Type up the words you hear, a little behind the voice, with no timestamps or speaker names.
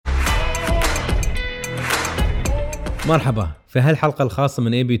مرحبا في هالحلقة الخاصة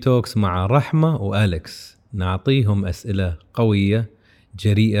من AB Talks مع رحمة وأليكس. نعطيهم أسئلة قوية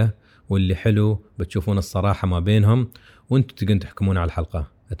جريئة، واللي حلو بتشوفون الصراحة ما بينهم، وانتم تقدرون تحكمون على الحلقة.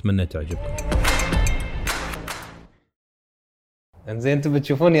 أتمنى تعجبكم. انزين، انتم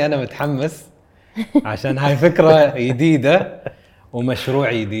بتشوفوني أنا متحمس عشان هاي فكرة جديدة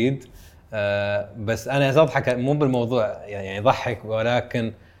ومشروع جديد. بس أنا أضحك مو بالموضوع يعني يضحك،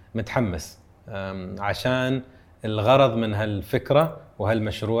 ولكن متحمس عشان الغرض من هالفكرة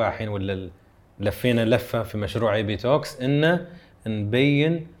وهالمشروع الحين، ولا لفينا لفة في مشروع اي بي توكس، إنه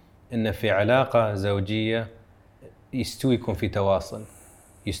نبين إنه في علاقة زوجية يستوي يكون في تواصل،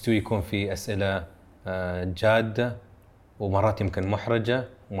 يستوي يكون في أسئلة جادة، ومرات يمكن محرجة،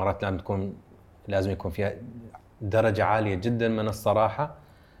 ومرات لازم يكون فيها درجة عالية جدا من الصراحة،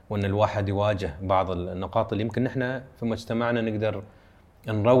 وإن الواحد يواجه بعض النقاط اللي يمكن نحن في مجتمعنا نقدر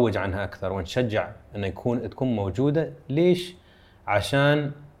نروج عنها أكثر ونشجع إنه تكون موجودة. ليش؟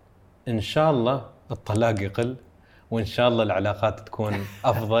 عشان إن شاء الله الطلاق يقل، وإن شاء الله العلاقات تكون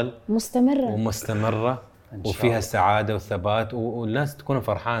أفضل ومستمرة وفيها سعادة وثبات، والناس تكون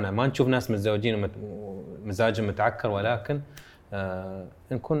فرحانة. ما نشوف ناس متزوجين ومزاجهم متعكر، ولكن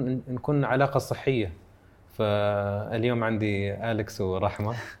نكون علاقة صحية. فاليوم عندي أليكس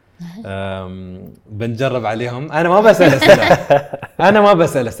ورحمة. بنجرب عليهم. أنا ما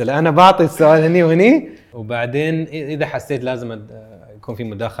بسأل أسئلة، أنا بعطي السؤال هني وهني، وبعدين إذا حسيت لازم يكون في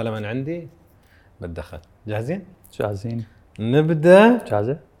مداخلة من عندي بتدخل. جاهزين؟ جاهزين. نبدأ.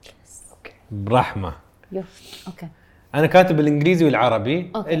 جاهزة؟ أوكي. برحمة. أوكي. أنا كاتب بالإنجليزي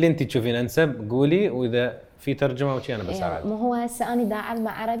والعربي. أوكي. اللي أنت تشوفين أنسب قولي، وإذا في ترجمة وشي أنا بساعد. مو هو هسه أنا دا أعلم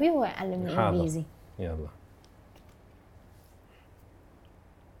عربي وهو يعلمني إنجليزي. يلا.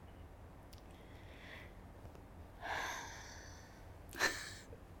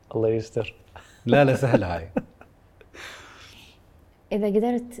 الله يستر. لا سهلة هاي. إذا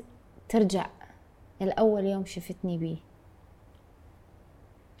قدرت ترجع الأول يوم شفتني بيه،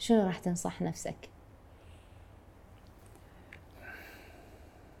 شنو راح تنصح نفسك؟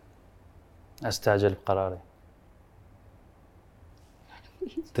 أستعجل بقراري.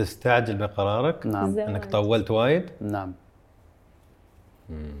 تستعجل بقرارك؟ نعم. أنك طولت وايد؟ نعم.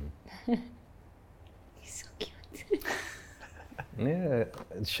 So cute. Yeah.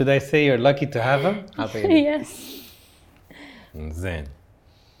 Should I say you're lucky to have him? Yes. زين.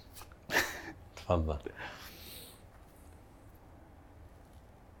 تفضل.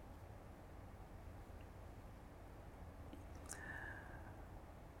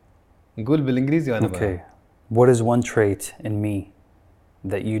 نقول بالإنجليزي وأنا Okay. What is one trait in me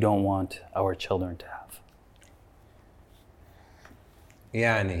that you don't want our children to have?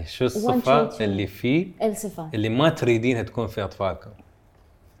 يعني شو الصفة اللي فيه الصفات اللي ما تريدينها تكون في أطفالكم؟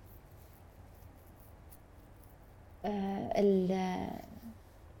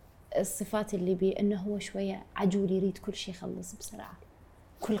 الصفات اللي بيه إنه هو شوية عجول، يريد كل شيء يخلص بسرعة،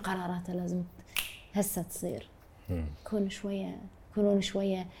 كل قراراته لازم هسه تصير. كونوا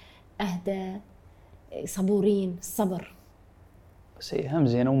شوية أهدى، صبورين. الصبر بس هي هم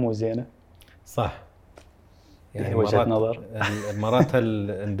زينة ومو زينة. صح. يعني وجهة نظر. مرات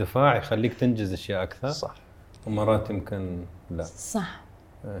الاندفاع يخليك تنجز أشياء أكثر. صح. ومرات يمكن لا. صح.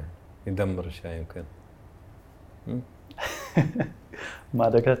 يدمر أشياء يمكن. ما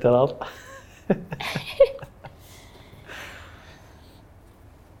عندك اعتراض؟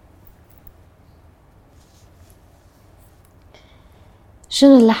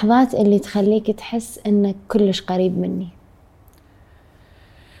 شنو اللحظات اللي تخليك تحس انك كلش قريب مني؟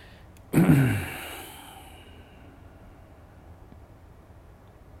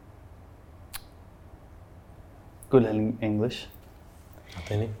 قولها بالانجلش.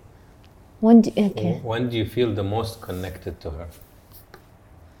 أعطيني. When do you feel the most connected to her?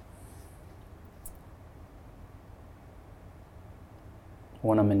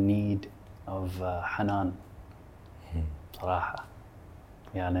 when I'm in need of حنان صراحة.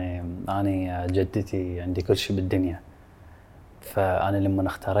 يعني أنا جدتي عندي كل شيء بالدنيا، فأنا لما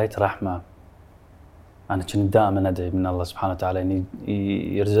اختاريت رحمة أنا كنت دائما أدعي من الله سبحانه وتعالى إن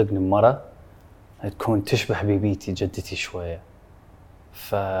يرزقني بمرأة تكون تشبه بيبيتي جدتي شوية،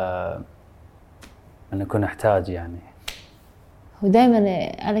 أنا أكون أحتاج يعني. ودائما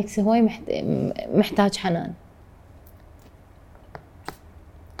أليكس هو محتاج حنان.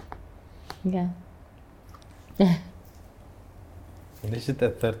 ليش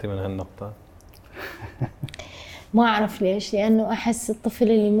تأثرتي من هالنقطة؟ ما أعرف ليش، لأنه أحس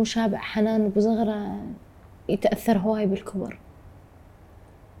الطفل اللي مو شابع حنان بصغره يتأثر هواي بالكبر.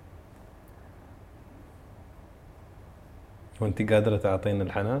 وانت قادرة تعطين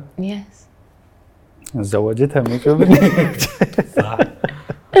الحنان؟ يس. تزوجتها مو شوفني. صح.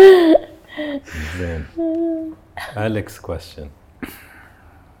 زين. أليكس question.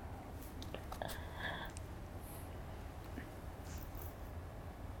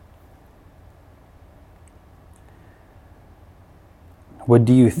 What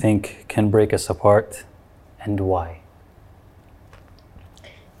do you think can break us apart and why?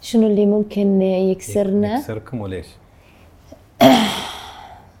 شنو اللي ممكن يكسرنا؟ يكسركم وليش؟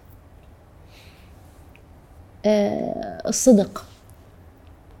 الصدق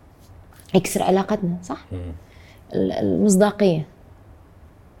يكسر علاقتنا، صح؟ المصداقية.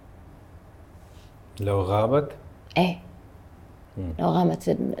 لو غابت؟ ايه. لو غابت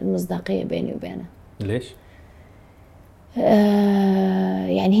المصداقية بيني وبينه. ليش؟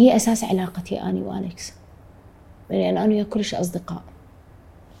 يعني هي أساس علاقتي أنا وأليكس، لأن أنا وياه كل شيء أصدقاء،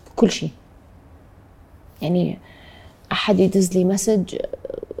 كل شيء. يعني أحد يدز لي مسج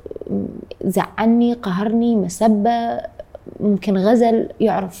زعلني، قهرني، مسبة، ممكن غزل،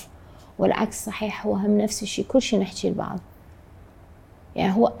 يعرف. والعكس صحيح، هو هم نفس الشيء، كل شيء نحكي لبعض.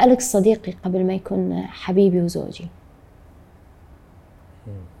 يعني هو أليكس صديقي قبل ما يكون حبيبي وزوجي.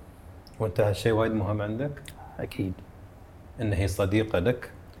 وأنت هالشيء وايد مهم عندك؟ أكيد. إن هي صديقة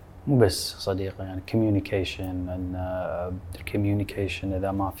لك؟ مو بس صديقة، يعني communication. أن communication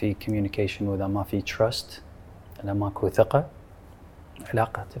إذا ما في communication وإذا ما في trust، إذا ماكو ثقة،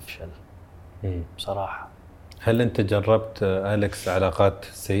 علاقة تفشل. بصراحة. هل أنت جربت أليكس علاقات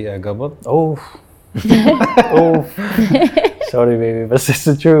سيئة قبل؟ أوف. أوف. Sorry baby بس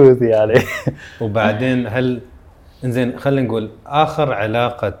it's the truth يعني. وبعدين هل إنزين خلينا نقول آخر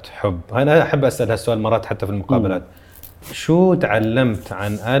علاقة حب، أنا أحب أسأل هالسؤال مرات حتى في المقابلات. شو تعلمت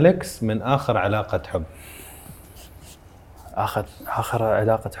عن أليكس من آخر علاقة حب؟ آخر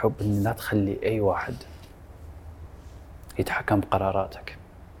علاقة حب إن لا تخلي أي واحد يتحكم بقراراتك.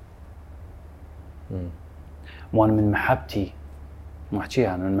 وأنا من محبتي، مو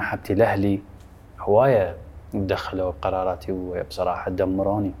أحكيها، أنا من محبتي لأهلي هواية دخلوا بقراراتي وبصراحة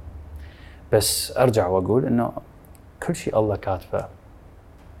دمروني. بس أرجع وأقول إنه كل شيء الله كاتبه.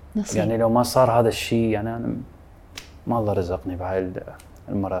 نصيب. يعني لو ما صار هذا الشيء، يعني أنا ما الله رزقني بهاي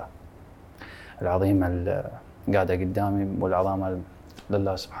المرة العظيمة اللي قاعدة قدامي، والعظامة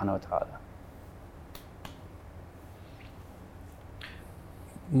لله سبحانه وتعالى.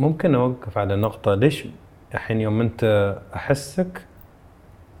 ممكن أوقف على نقطة. ليش الحين يوم أنت أحسك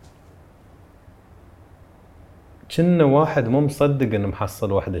كنا واحد مو مصدق إنه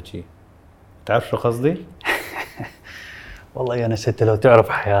محصل واحدة شي؟ تعرف شو قصدي؟ والله يا ناس انت لو تعرف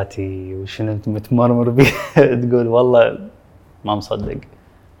حياتي وشنو انت متمرمر بيه تقول والله ما مصدق.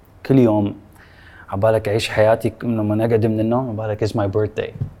 كل يوم عبالك اعيش حياتي لما اقعد من النوم عبالك it's my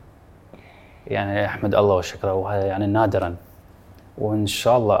birthday. يعني احمد الله وشكره، وهذا يعني نادرا، وان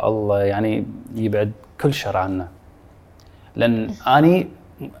شاء الله يعني يبعد كل شر عنا. لان اني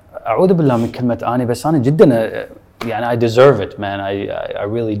اعوذ بالله من كلمه اني، بس انا جدا يعني I deserve it man. I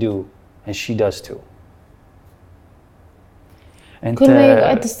really do and she does too. كل ما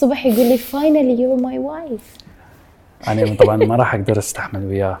يقعد الصبح يقول لي finally you're my wife. أنا طبعاً ما راح أقدر أستحمل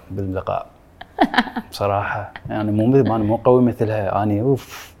وياه باللقاء بصراحة. يعني أنا مو قوي مثلها. أنا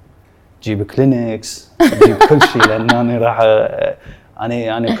أوف جيب كلينكس، جيب كل شيء، لأن أنا راح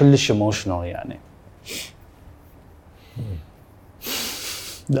أنا كلش emotional يعني.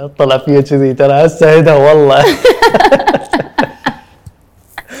 لا تطلع فيها كذي، ترى هسه هدا والله.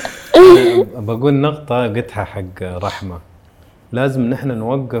 بقول نقطة قلتها حق رحمة، لازم نحن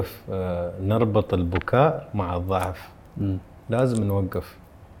نوقف نربط البكاء مع الضعف. لازم نوقف.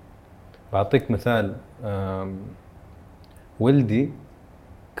 بعطيك مثال. ولدي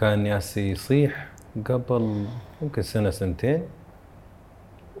كان ياسي يصيح قبل ممكن سنة سنتين،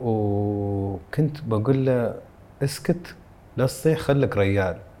 وكنت بقول له اسكت لا تصيح خلك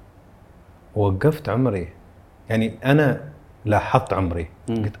ريال. ووقفت عمري، يعني أنا لاحظت عمري.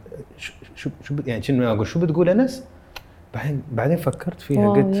 قلت شو يعني شنو أقول؟ شو بتقول أنس؟ بعدين فكرت فيها،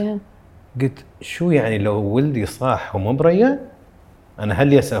 قلت شو يعني لو ولدي صاح ومو بريان انا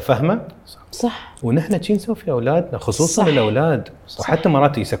هل افهمه؟ صح. ونحن شي نسوي في اولادنا، خصوصا الاولاد. وحتى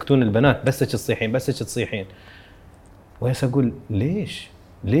مرات يسكتون البنات، بس تصيحين بس تصيحين. ويس اقول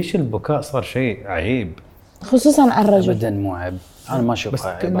ليش البكاء صار شيء عيب، خصوصا على الرجل؟ ابدا مو عيب، انا ما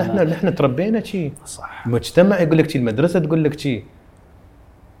اشوفها عيب. بس نحن تربينا شي. صح. المجتمع يقول لك شي، المدرسه تقول لك شي.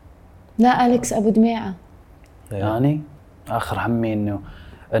 لا أليكس ابو دميعه يعني اخر همي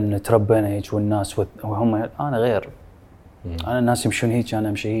انه تربينا هيك، والناس وهم انا غير. انا الناس يمشون هيك، انا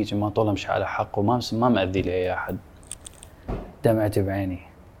امشي هيك، ما طول امشي على حق، وما مأذي لي اي احد. دمعتي بعيني.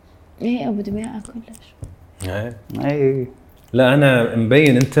 ايه ابو دميعه كلش. اي لا انا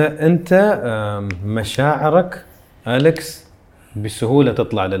مبين انت مشاعرك أليكس بسهوله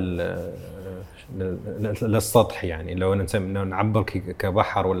تطلع للسطح. يعني لو نعبر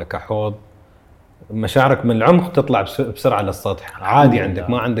كبحر ولا كحوض، مشاعرك من العمق تطلع بسرعه للسطح عادي. عندك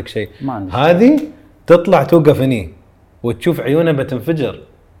ما عندك شيء. هذه تطلع توقف هني وتشوف عيونها بتنفجر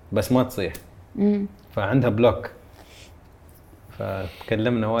بس ما تصيح. فعندها بلوك.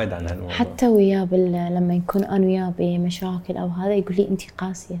 فتكلمنا وايد عن هالموضوع. حتى وياه لما يكون انا وياه بمشاكل او هذا يقول لي انت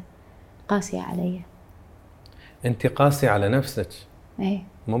قاسيه علي. انت قاسيه على نفسك. اي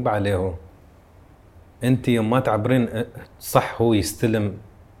مو بعليه هو. انت يوم ما تعبرين صح هو يستلم،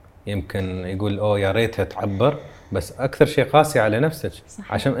 يمكن يقول يا ريتها تعبر، بس اكثر شيء قاسي على نفسك.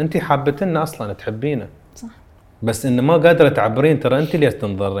 صح. عشان انت حابتنا اصلا تحبينا. صح. بس ان ما قادره تعبرين، ترى انت اللي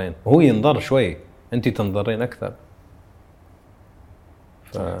تنضرين، هو ينضر شوي، انت تنضرين اكثر.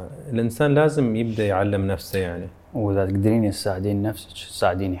 فالانسان لازم يبدا يعلم نفسه يعني. واذا تقدرين تساعدين نفسك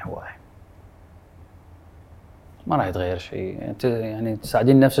ساعديني هواي، ما راح يتغير شيء. يعني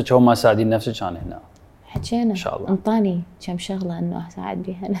تساعدين نفسك، هو ما تساعدين نفسك انا هنا. حكينا ان شاء الله. انطاني كم شغله انه اساعد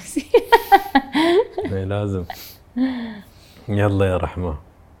بها نفسي. لازم. يلا يا رحمه.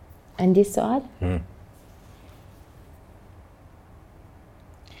 عندي سؤال.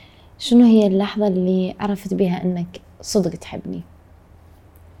 شنو هي اللحظه اللي عرفت بها انك صدق تحبني؟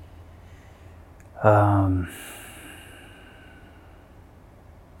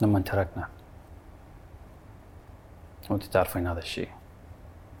 لما تركنا وانت تعرفين هذا الشيء.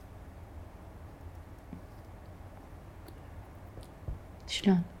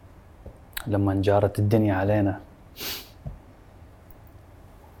 شلون؟ لما انجارت الدنيا علينا،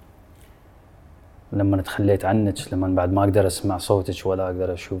 لما تخليت عنك، لما بعد ما اقدر اسمع صوتك ولا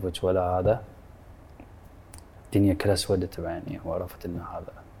اقدر اشوفك ولا هذا، الدنيا كلها سودت بعيني وعرفت ان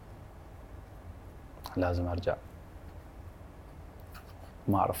هذا لازم ارجع.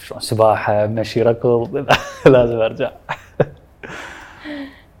 ما اعرف شلون، سباحه، مشي، ركض، لازم ارجع.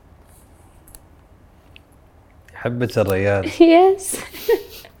 يحبك الريال. يس.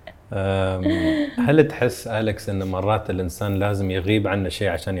 هل تحس أليكس ان مرات الانسان لازم يغيب عنه شيء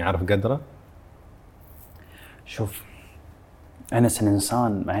عشان يعرف قدره؟ شوف، انس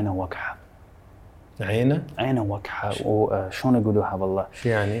الانسان عينه وكحه. عينه وكحه. وشلون اقولوها والله؟ شو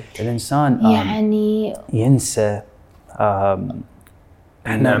يعني؟ الانسان يعني ينسى.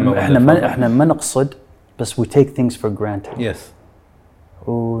 احنا ما نقصد، بس we take things for granted. يس.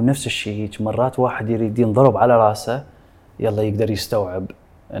 ونفس الشيء مرات واحد يريد ينضرب على راسه يلا يقدر يستوعب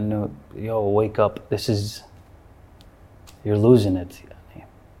انه wake up, this is you're losing it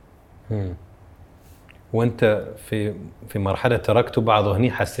يعني. وانت في مرحله تركتوا بعض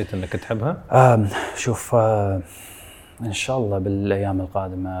وهني حسيت انك تحبها؟ شوف، ان شاء الله بالايام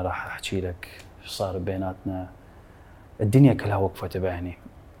القادمه راح احكي لك ايش صار بيناتنا. الدنيا كلها وقفت بعيني.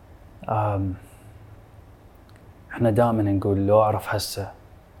 احنا دائما نقول لو اعرف هسه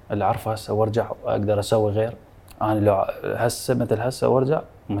اللي اعرفه هسه وارجع اقدر اسوي غير. انا لو هسه مثل هسه وارجع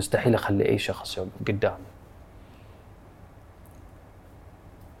مستحيل اخلي اي شخص يوقف قدامي.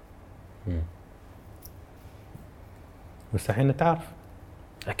 مستحيل تعرف.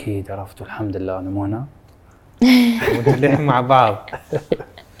 اكيد عرفت والحمد لله انا مو هنا. ونحن مع بعض.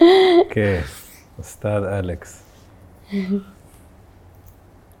 كيف استاذ أليكس؟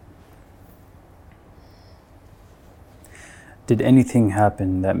 Did anything happen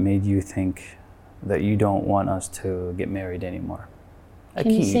that made you think that you don't want us to get married anymore?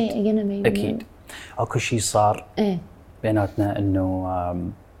 أكيد. أكو شيء صار بيناتنا إنه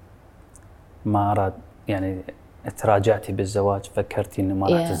ما أراد، يعني تراجعتي بالزواج، فكرتي إنه ما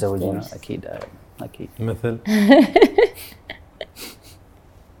راح تتزوجين. أكيد. مثل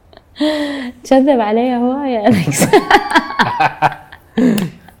كذب عليها هواية أليكس.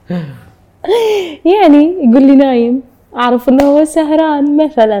 يعني يقول لي نايم، أعرف إنه هو سهران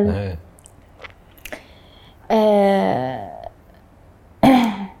مثلاً.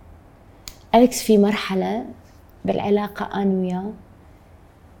 أليكس في مرحلة بالعلاقة أنا وياه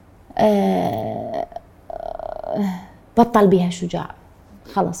بطل بيها شجاع،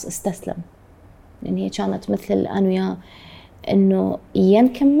 خلص استسلم. لأن هي كانت مثل أنا وياه إنه يا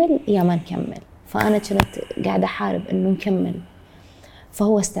نكمل يا ما نكمل، فأنا كنت قاعدة أحارب إنه نكمل،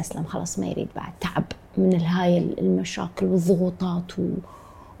 فهو استسلم خلاص ما يريد بعد. تعب من هاي المشاكل والضغوطات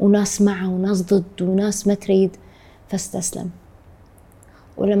وناس معه وناس ضد وناس ما تريد، فاستسلم.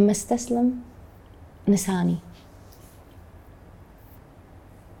 ولما استسلم نساني.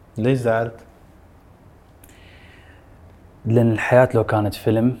 ليش زعلت؟ لأن الحياة لو كانت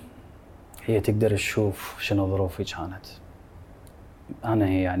فيلم هي تقدر تشوف شنو ظروفي كانت. أنا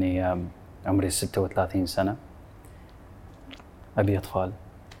يعني عمري 36 سنة، ابي اطفال.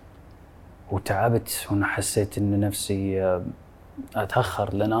 وتعبت وانا حسيت ان نفسي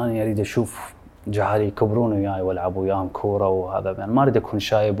اتاخر، لان انا اريد اشوف جهالي يكبرون وياي والعب وياهم كوره وهذا، يعني ما اريد اكون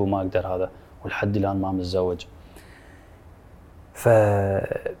شايب وما اقدر هذا، ولحد الان ما متزوج.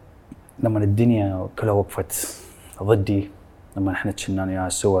 فلما الدنيا كلها وقفت ضدي، لما احنا كنا وياه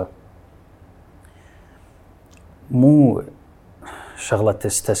سوا، مو شغله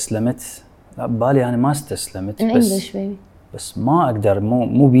استسلمت، لا ببالي انا ما استسلمت، بس ما اقدر،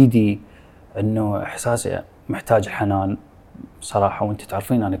 مو بيدي، انه احساسي محتاج حنان صراحه. وانت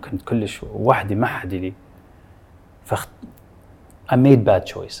تعرفين انا كنت كلش وحدي، ما حد لي. I made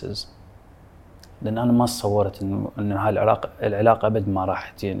bad choices، لان انا ما تصورت انه هاي العلاقه ابد ما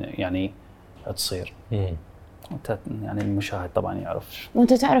راح يعني تصير. يعني المشاهد طبعا يعرف،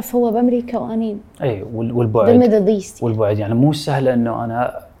 وانت تعرف هو بامريكا واني اي، والبعد يعني مو سهل انه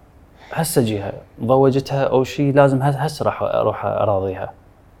انا هسه جيها ضوجتها او شيء، لازم هسه راح اروح اراضيها.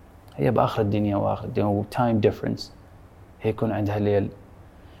 هي باخر الدنيا وتايم ديفرنس، هي يكون عندها الليل،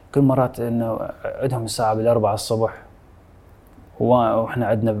 كل مرات انه عندهم الساعه 4 الصبح واحنا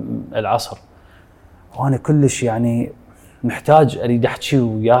عندنا العصر، وانا كلش يعني محتاج اريد احكي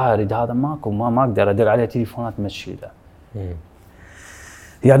وياها، اريد هذا، ماكو، ما اقدر ادق عليها تليفونات ما تشيلها.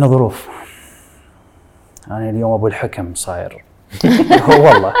 يعني ظروف. انا اليوم ابو الحكم صاير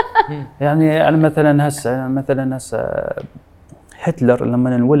والله. يعني انا مثلا هسه هتلر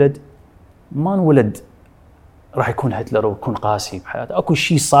لما انولد، ما انولد راح يكون هتلر ويكون قاسي بحياته، اكو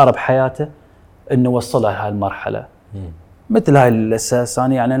شيء صار بحياته انه وصله لهذه المرحله. مثل هاي الاساس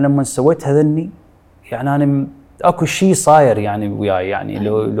انا يعني لما سويت هذني، يعني انا اكو شيء صاير يعني وياي، يعني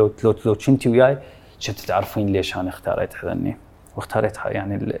لو كنتي وياي كنت تعرفين ليش انا اختاريت هذني واختاريت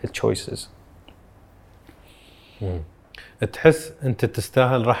يعني التشويسز. تحس انت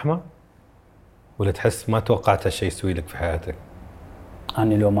تستاهل رحمه ولا تحس ما توقعت هالشيء يسوي لك في حياتك؟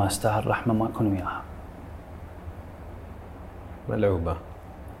 أنا لو ما استاهل رحمة ما أكون وياها. ملعوبة.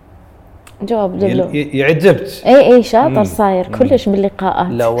 جواب دلو. يعجبك. اي شاطر صاير كلش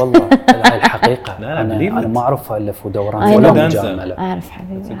باللقاءات. لا والله هاي الحقيقة. لا أنا ما أعرف ألف ودوران ولا مجاملة. أعرف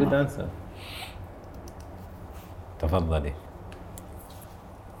حبيبي. It's a good answer. تفضلي.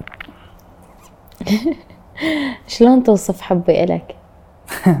 شلون توصف حبي إلك؟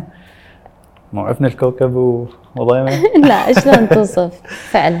 مو عرفنا الكوكب وضيمه؟ لا شلون توصف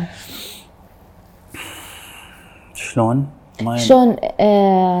فعلا؟ شلون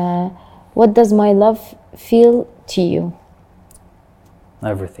what does my love feel to you?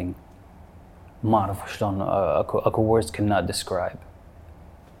 Everything. ما أعرف شلون، أكو words cannot describe.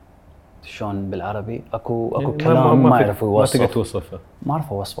 شلون بالعربي أكو كلام ما أعرف يوصف. ما تقدر توصفه. ما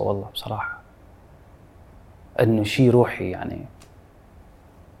أعرف أوصفه والله بصراحة. إنه شيء روحي يعني.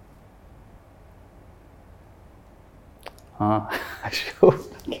 شوف.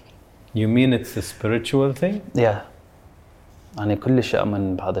 You mean it's a spiritual thing? Yeah. أنا كلش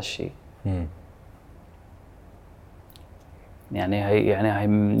أؤمن بهذا الشيء.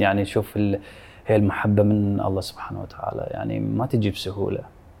 يعني شوف هي المحبة من الله سبحانه وتعالى، يعني ما تجي بسهولة.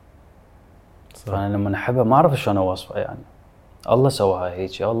 فأنا لما أحبها ما أعرف شلون أوصفها، يعني الله سواها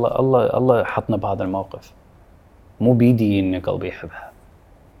هيك، الله حطنا بهذا الموقف، مو بيدي إن قلبي يحبها.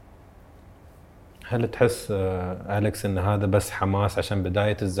 هل تحس أليكس إن هذا بس حماس عشان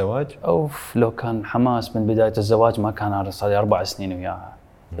بداية الزواج؟ أوف، لو كان حماس من بداية الزواج ما كان أنا صار لي 4 سنين وياها.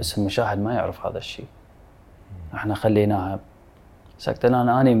 بس المشاهد ما يعرف هذا الشيء. احنا خليناها ساكتة.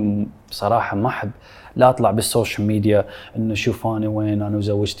 أنا بصراحة ما أحب لا أطلع بالسوشيال ميديا إنه شوفاني وين أنا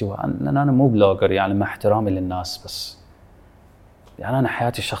وزوجتي، لأن أنا مو بلوجر، يعني مع احترامي للناس، بس يعني أنا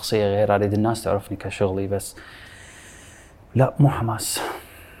حياتي الشخصية غير، أريد الناس تعرفني كشغلي، بس لا مو حماس.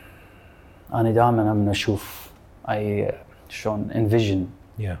 أنا دائما أمن أشوف شلون انفيجن.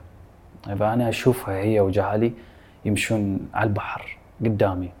 أنا أشوفها هي وجهالي يمشون على البحر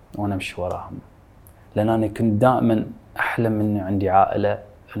قدامي وأنا أمشي وراهم، لأن أنا كنت دائما أحلم إني عندي عائلة،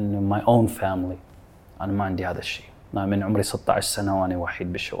 إنه my own family. أنا ما عندي هذا الشيء. أنا من عمري 16 سنة وأنا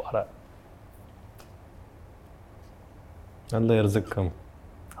وحيد بالشوارع. الله يرزقكم.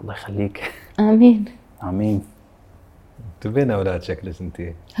 الله يخليك. آمين. آمين. تبين أولاد شكلك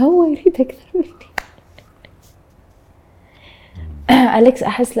أنتي؟ هو يريد أكثر مني. أليكس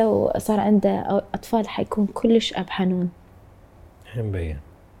أحس لو صار عنده أطفال حيكون كلش أب حنون. مبين.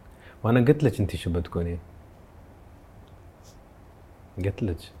 وأنا قلت لك أنتي شو بتكوني؟ قلت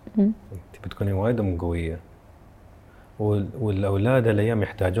لك أنتي بتكوني وايد أم قوية، والأولاد الأيام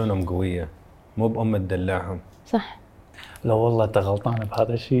يحتاجون أم قوية، مو بأم تدلعهم. صح. لا والله أنت غلطان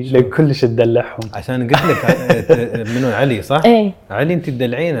بهذا الشيء، لك كلش تدلعهم. عشان قلت لك منو علي صح؟ إيه. علي أنت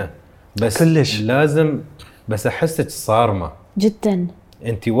تدلعينه، بس كلش لازم، بس أحسك صارمة. جدا.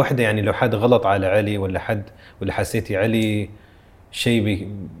 انت وحده يعني لو حد غلط على علي ولا حسيتي علي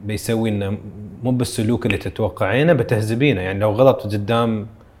شيء بيسوي انه مو بالسلوك اللي تتوقعينه بتهزبينه، يعني لو غلط قدام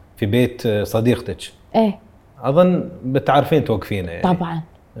في بيت صديقتك ايه اظن بتعرفين توقفينه يعني. طبعا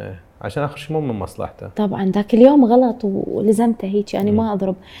إيه. عشان اخر شيء مو من مصلحته. طبعا. ذاك اليوم غلط ولزمته هيك يعني ما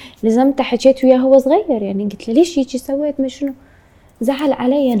اضرب، لزمته حكيت وياه هو صغير يعني، قلت له ليش هيك سويت ما شنو، زعل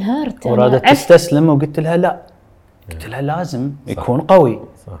علي انهارت. ورادت تستسلم وقلت لها لا، قلت لها لازم يكون قوي.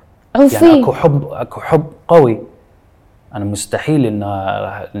 صح. عوفي يعني اكو حب قوي. انا مستحيل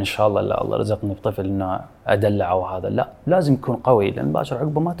ان شاء الله لا الله رزقني بطفل انه ادلعه وهذا، لا لازم يكون قوي، لان باكر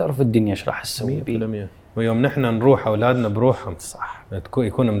عقبه ما تعرف الدنيا ايش راح تسوي بيه. 100%. ويوم نحن نروح اولادنا بروحهم صح،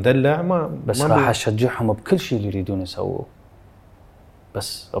 يكون مدلع بس راح اشجعهم بكل شيء اللي يريدون يسووه،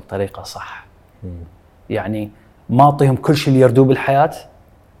 بس بطريقه صح. يعني ما اعطيهم كل شيء اللي يردوه بالحياه،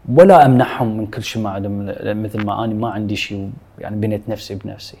 ولا امنحهم من كل شيء ما عندهم، مثل ما انا ما عندي شيء يعني بنيت نفسي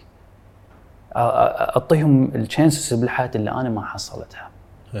بنفسي. اعطيهم التشانسز بالحياه اللي انا ما حصلتها.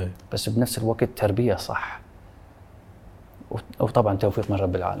 بس بنفس الوقت تربيه صح، وطبعا توفيق من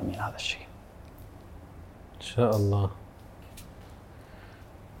رب العالمين هذا الشيء ان شاء الله.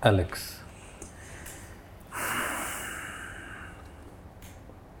 أليكس،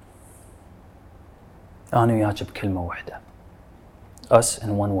 انا وياك بكلمه واحده. us in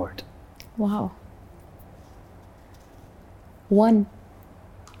one word. واو. 1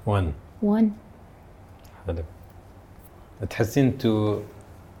 حلو. تحسين انتوا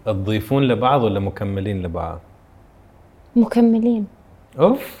تضيفون لبعض ولا مكملين لبعض؟ مكملين.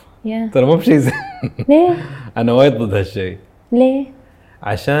 اوف يا ترى مو بشيء زين. ليه؟ انا وايد ضد هالشيء. ليه؟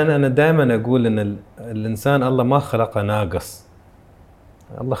 عشان انا دائما اقول ان الانسان الله ما خلقه ناقص،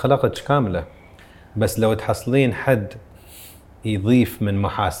 الله خلقك كامله، بس لو تحصلين حد يضيف من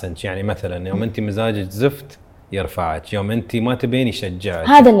محاسنك، يعني مثلا يوم انت مزاجك زفت يرفعك، يوم انت ما تبين يشجعك.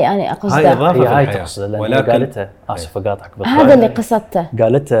 هذا اللي انا اقصده. هاي اضافه في هاي الحياه. تقصد، ولكن قالتها اسف اقاطعك بالضبط. هذا اللي قصدته.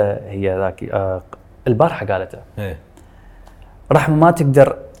 قالتها هي ذاك البارحه قالتها. ايه. رحمه ما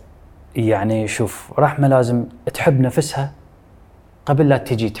تقدر، يعني شوف رحمه لازم تحب نفسها قبل لا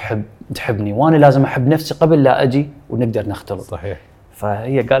تجي تحبني، وانا لازم احب نفسي قبل لا اجي ونقدر نختلط. صحيح.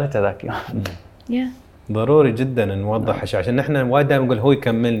 فهي قالتها ذاك يوم. يا ضروري جدا نوضح هالشيء، عشان نحن وايد دائما نقول هو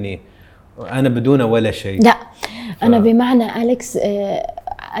يكملني انا بدونه ولا شيء. لا انا بمعنى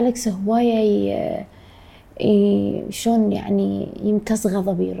أليكس هوايه شلون يعني يمتص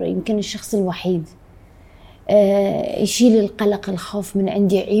غضبي، يمكن الشخص الوحيد يشيل القلق الخوف من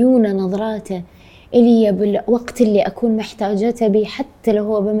عندي، عيونه نظراته إلي بالوقت اللي أكون محتاجته به، حتى لو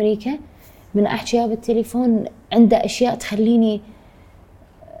هو بأمريكا من أحكي بالتليفون عنده أشياء تخليني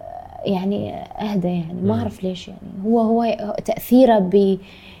يعني أهدى، يعني ما أعرف ليش، يعني هو تأثيره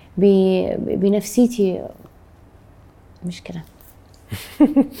بنفسيتي مشكلة.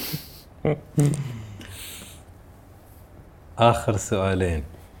 آخر سؤالين.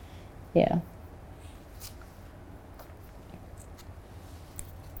 yeah.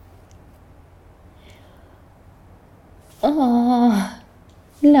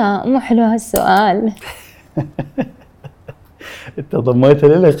 لا مو حلو هالسؤال. انت ضميتها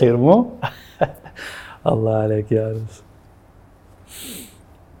للاخير مو؟ الله عليك يا انس.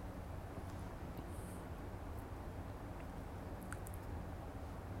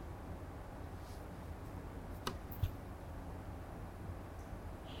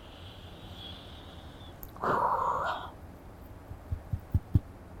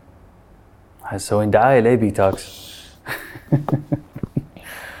 هسوين دعاية لأبي تاكس.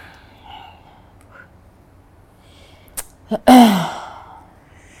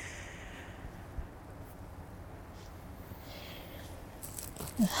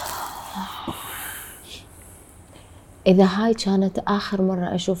 إذا هاي كانت آخر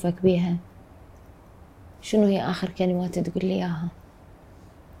مرة أشوفك بيها، شنو هي آخر كلمات تقول لي إياها؟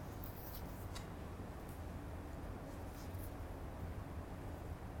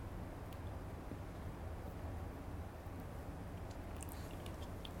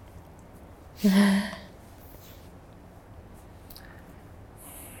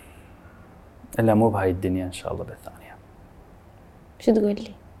 إلا مو بهاي الدنيا إن شاء الله بالثانية. شو تقول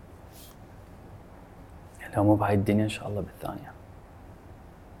لي؟ إلا مو بهاي الدنيا إن شاء الله بالثانية.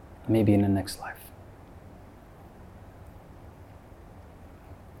 Maybe in the next life.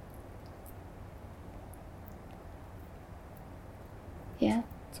 Yeah.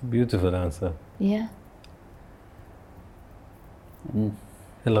 It's a beautiful answer. Yeah.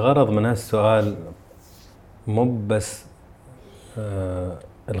 الغرض من هالسؤال مو بس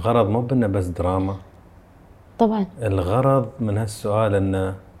الغرض مو بأنه بس دراما. طبعا. الغرض من هالسؤال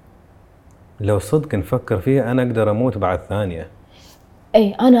أنه لو صدق نفكر فيها انا اقدر اموت بعد ثانيه.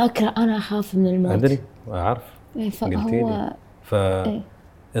 اي انا انا اخاف من الموت. ادري اعرف. إيه، قلتي لي. إيه.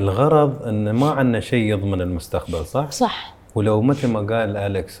 فالغرض ان ما عندنا شيء يضمن المستقبل، صح؟ صح. ولو مثل ما قال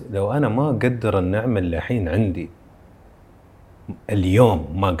أليكس، لو انا ما اقدر النعمه اللي الحين عندي اليوم،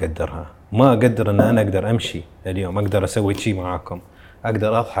 ما اقدرها، ما اقدر ان انا اقدر امشي اليوم، اقدر اسوي شيء معاكم،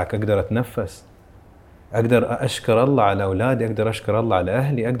 اقدر اضحك، اقدر اتنفس، اقدر اشكر الله على اولادي، اقدر اشكر الله على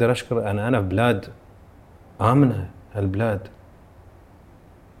اهلي، اقدر اشكر انا في بلاد امنه. هالبلاد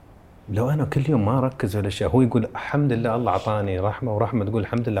لو انا كل يوم ما اركز على الاشياء، هو يقول الحمد لله الله اعطاني رحمه، ورحمه تقول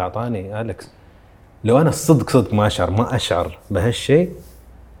الحمد لله اعطاني أليكس. لو انا الصدق ما اشعر بهالشيء،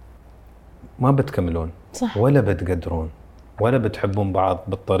 ما بتكملون. صح. ولا بتقدرون ولا بتحبون بعض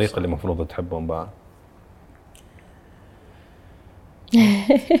بالطريقه اللي المفروض تحبون بعض.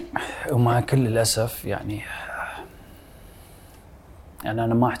 ومع كل الاسف يعني انا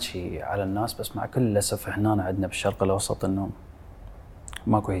ما احكي على الناس، بس مع كل الاسف هنا عندنا بالشرق الاوسط انه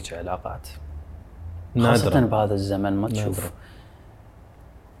ماكو هيك علاقات، خاصة نادرة. بهذا الزمن ما تشوف. نادرة.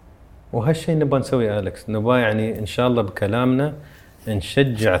 وهالشيء نبغى نسويه أليكس، نبغى يعني إن شاء الله بكلامنا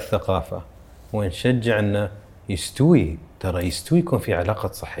نشجع الثقافة، ونشجع إنه يستوي، ترى يستوي يكون في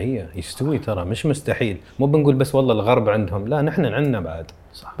علاقة صحية، يستوي ترى مش مستحيل. مو بنقول بس والله الغرب عندهم، لا نحن عندنا بعد.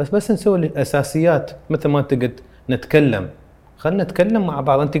 صح. بس نسوي الأساسيات مثل ما أنت قلت، نتكلم، خلنا نتكلم مع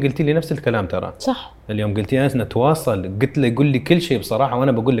بعض. أنت قلتي لي نفس الكلام ترى. صح. اليوم قلتي أنس نتواصل، قلت له يقول لي كل شيء بصراحة،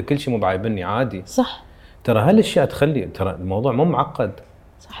 وأنا بقول لك كل شيء مو بعيبني عادي. صح. ترى هالاشياء تخلي، ترى الموضوع مو معقد.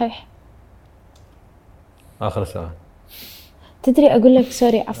 صحيح. آخر سؤال. تدري اقول لك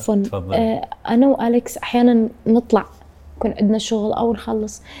سوري عفوا، تفضل. انا واليكس احيانا نطلع، يكون عندنا شغل او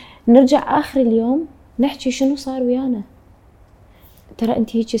نخلص، نرجع اخر اليوم نحكي شنو صار ويانا. ترى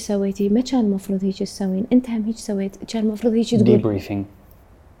انت هيك سويتي، ما كان المفروض هيك تسوين، انت هم هيك سويت، كان المفروض هيك تقول. debriefing.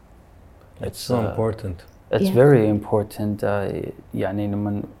 It's so important. It's Yeah. very important. يعني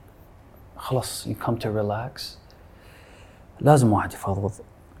لما خلاص you come to relax لازم واحد يفضفض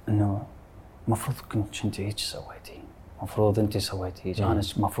انه المفروض كنت هيك سويتي، المفروض انت سويتي هيك، انا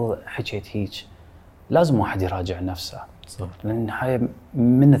المفروض حكيت هيك. لازم واحد يراجع نفسه، صح. لان هاي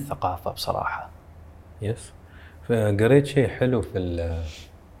من الثقافة بصراحة. يس. فقريت شيء حلو في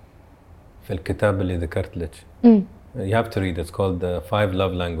الكتاب اللي ذكرت لك. You have to read it. It's called The 5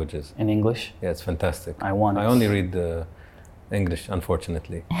 Love Languages. In English? Yeah, it's fantastic. I want it. I only read English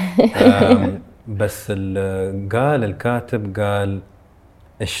unfortunately. بس قال الكاتب، قال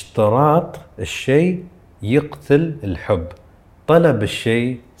اشتراط الشيء يقتل الحب، طلب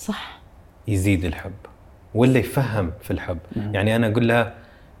الشيء صح. يزيد الحب، ولا يفهم في الحب. يعني انا اقول لها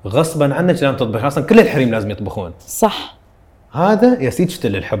غصبا عنك لازم تطبخ، اصلا كل الحريم لازم يطبخون، صح. هذا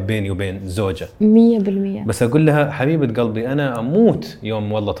يقتل الحب بيني وبين زوجة 100%. بس اقول لها حبيبة قلبي انا اموت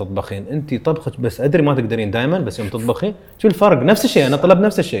يوم والله تطبخين، انت طبخك بس ادري ما تقدرين دائما، بس يوم تطبخين شو الفرق؟ نفس الشيء، انا طلب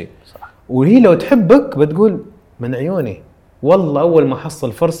نفس الشيء. صح. وهي لو تحبك بتقول من عيوني والله اول ما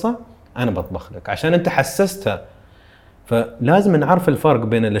احصل فرصة انا بطبخ لك، عشان انت حسستها. فلازم نعرف الفرق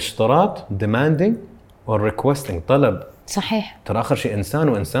بين الاشتراط demanding والrequesting طلب. صحيح. ترى اخر شيء انسان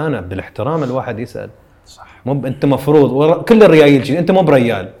وانسانه بالاحترام الواحد يسال. صح. مو انت مفروض كل الريايل شيء انت مو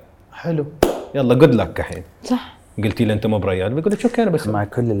بريال، حلو يلا جود لك الحين. صح. قلتي لي انت مو بريال، بيقول لك اوكي انا بس. مع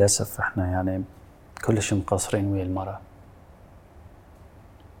كل الاسف احنا يعني كلش مقصرين ويا المرأة.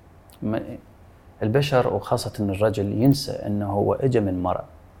 البشر وخاصة الرجل ينسى انه هو اجى من مرأة،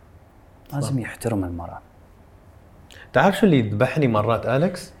 لازم يحترم المرأة. تعرف شو اللي يذبحني مرات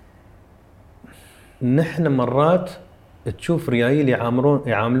أليكس؟ نحن مرات تشوف ريايل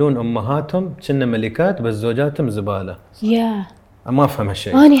يعاملون امهاتهم كنا ملكات بس زوجاتهم زباله. يا ما افهم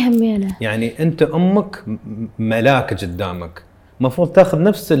هالشيء. اني همينه. يعني انت امك ملاك قدامك، المفروض تاخذ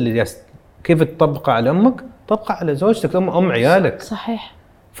نفس اللي كيف تطبقه على امك طبقه على زوجتك، ام عيالك. صحيح.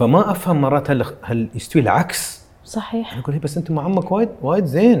 فما افهم مرات هل يستوي العكس. صحيح. انا اقول بس انت مع امك وايد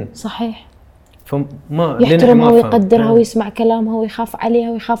زين. صحيح. فما يحترمها ويقدرها ويسمع كلامها ويخاف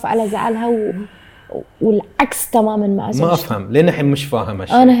عليها ويخاف على زعلها والعكس تماما مع زوجته. ما افهم لين الحين مش فاهم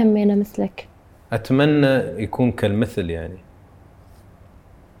هالشيء. انا همينه مثلك. اتمنى يكون كالمثل يعني.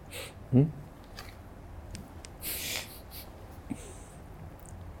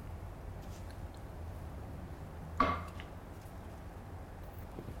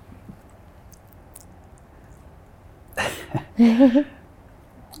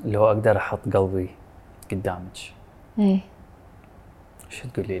 لو اقدر احط قلبي قدامك ايه شو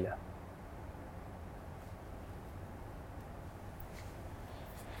تقولي له؟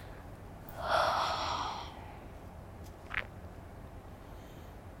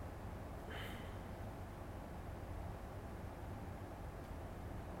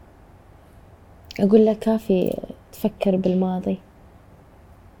 أقول لك كافي تفكر بالماضي.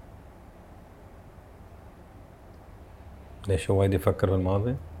 ليش هو وايد يفكر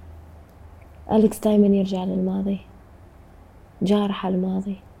بالماضي؟ أليكس دايما يرجع للماضي، جارح على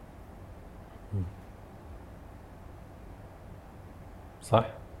الماضي. صح؟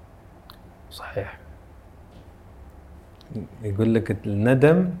 صحيح. يقول لك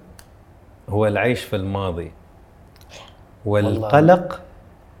الندم هو العيش في الماضي، والقلق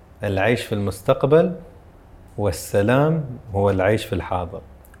العيش في المستقبل، والسلام هو العيش في الحاضر.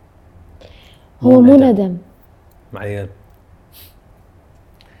 هو مو ندم. معين.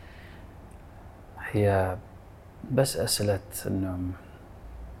 هي بس أسئلة إنه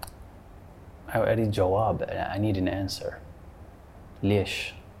أريد جواب. I need an answer.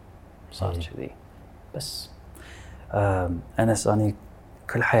 ليش صار كذي؟ بس أنس، أنا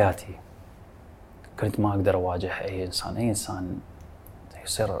كل حياتي كنت ما أقدر أواجه أي إنسان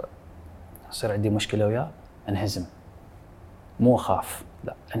يصير عندي مشكلة وياه، انهزم. مو أخاف،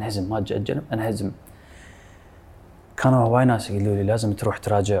 لا، انهزم، ما أجي أتجنب، انهزم. كانوا هواي ناس يقولوا لي لازم تروح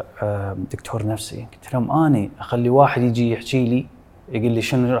تراجع دكتور نفسي. قلت لهم أني أخلي واحد يجي يحكي لي يقول لي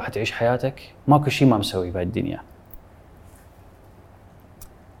شنو راح تعيش حياتك؟ ماكو شيء ما مسوي بهالدنيا.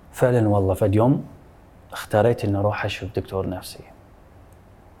 فعلا والله فد يوم اختاريت إني أروح أشوف دكتور نفسي.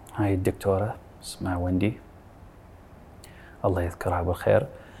 هاي الدكتورة اسمها وندي، الله يذكرها بالخير،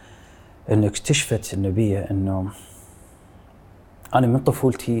 إنه اكتشفت إنه بيه إنه أنا من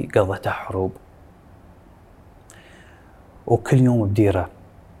طفولتي قضيتها حروب، وكل يوم بديرة،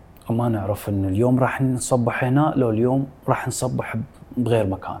 وما نعرف إن اليوم راح نصبح هنا لو اليوم راح نصبح بغير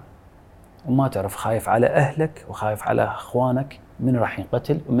مكان، وما تعرف، خايف على أهلك وخايف على أخوانك، من راح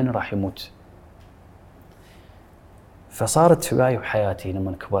ينقتل ومن راح يموت. فصارت في بالي بحياتي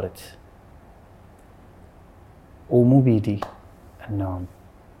لما كبرت، ومو بيدي إنه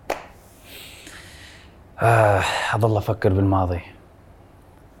أظل أفكر بالماضي.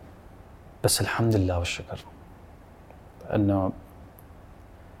 بس الحمد لله والشكر إنه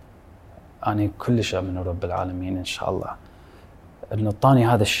أنا كل شيء من رب العالمين إن شاء الله، إنه طاني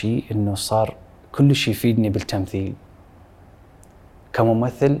هذا الشيء، إنه صار كل شيء يفيدني بالتمثيل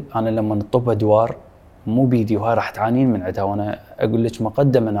كممثل. أنا لما نطب أدوار مو بيدي، وهاي راح تعانين من عدها، وأنا أقول لك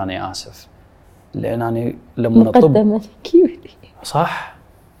مقدما أنا آسف، لأن أنا لما مقدما كيولي. صح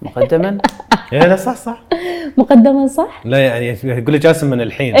مقدما. لا صح مقدما صح. لا يعني يقول لك جاسم من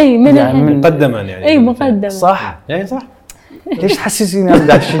الحين. أي من يعني الحين. مقدما يعني. أي مقدما. صح. يعني صح. ليش تحسسيني أنا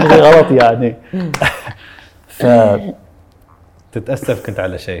قاعد شيء غلط يعني؟ تتأسف كنت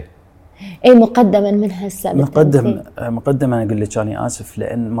على شيء. أي مقدما من هسه. مقدما أقول لك أنا آسف،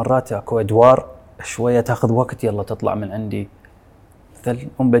 لأن مرات أكو أدوار شوية تأخذ وقت يلا تطلع من عندي، مثل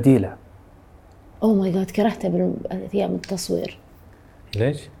بديلة. أوه ماي جاد، كرهته بالأيام التصوير.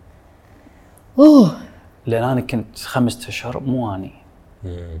 ليش؟ لأن أنا كنت 5 أشهر مو أني.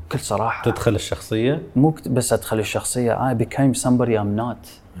 بكل صراحة تدخل الشخصية؟ مو بس أدخل الشخصية، I became somebody I'm not.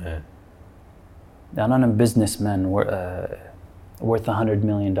 لأن أنا business man worth $100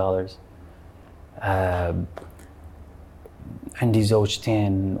 million. عندي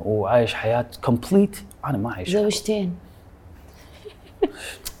زوجتين وعايش حياة complete. أنا ما عايش زوجتين.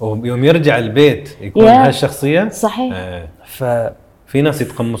 ويوم يرجع البيت يكون هالشخصية. صحيح. في ناس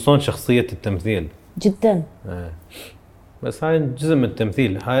يتقمصون شخصية التمثيل جدا. بس هاي جزء من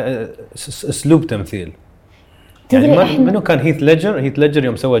التمثيل، هاي اسلوب تمثيل. يعني منو كان هيث ليدجر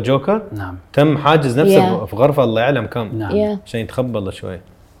يوم سوى جوكر؟ نعم. تم حاجز نفسه في غرفة الله يعلم كم. نعم. عشان يتخبل شوي.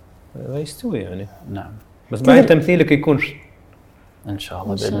 يستوي يعني. نعم. بس بعد تمثيلك يكون ان شاء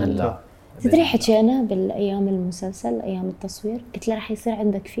الله باذن الله. تدري حكينا بالايام المسلسل، ايام التصوير، قلت له راح يصير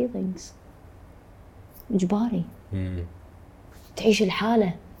عندك فيلينجز اجباري. تعيش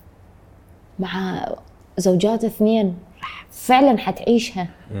الحالة مع زوجات 2 فعلا حتعيشها.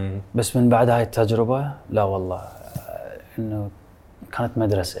 بس من بعد هاي التجربة لا والله، انه كانت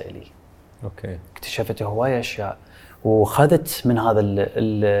مدرسة لي. اوكي. اكتشفت هواية اشياء وخذت من هذا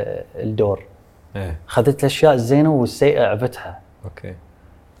الدور. خذت الاشياء الزينة والسيئة عفتها. اوكي.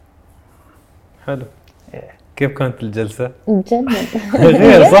 حلو. كيف كانت الجلسة؟ جنة.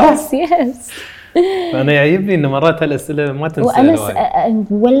 غير صح؟ يس. أنا يعيبني إن مرات هالأسئلة ما تنسى.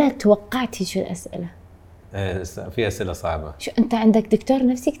 ولا توقعتي شو الأسئلة؟ في أسئلة صعبة. شو أنت عندك دكتور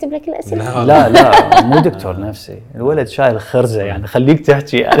نفسي يكتب لك الأسئلة؟ لا مو دكتور نفسي، الولد شايل خرزة يعني، خليك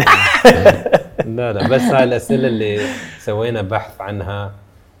تحكي يعني. لا بس هاي الأسئلة اللي سوينا بحث عنها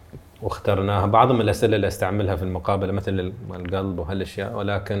واخترناها. بعض من الأسئلة اللي استعملها في المقابلة مثل القلب وهالأشياء،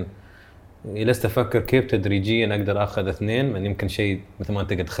 ولكن جلست أفكر كيف تدريجيا أقدر أخذ 2 من يمكن شيء مثل ما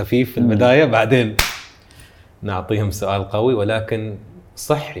أنت قلت خفيف في البداية، بعدين نعطيهم سؤال قوي ولكن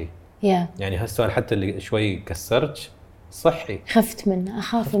صحي. يعني هالسؤال حتى اللي شوي كسرت صحي، خفت منه،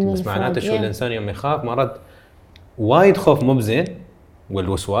 اخاف من بس الفراق. معناته شو الانسان يوم يخاف مرات وايد خوف مو بزين،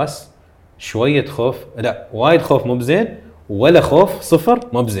 والوسواس شويه خوف، لا وايد خوف مو بزين، ولا خوف صفر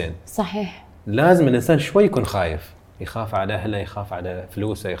مو بزين. صحيح. لازم الانسان شوي يكون خايف، يخاف على اهله، يخاف على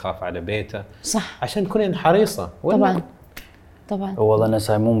فلوسه، يخاف على بيته، صح. عشان تكون حريصه. طبعا طبعا. والله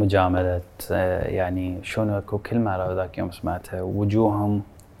ناس مو مجامله، يعني شلون اكو كلمه على ذاك يوم سمعتها، وجوههم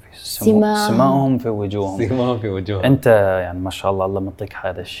في سماهم في وجوههم. سماهم في وجوههم. انت يعني ما شاء الله، الله معطيك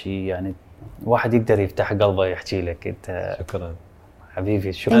هذا الشيء، يعني واحد يقدر يفتح قلبه يحكي لك. انت شكرا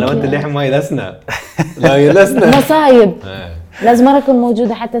حبيبي، شكرا. انا وانت اللي ما يلسنا لا يلسنا مصايب لازم انا اكون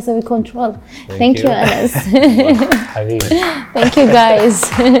موجوده حتى اسوي كنترول. ثانك يو انس. حبيبي. ثانك يو جايز.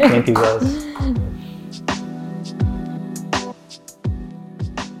 ثانك يو جايز.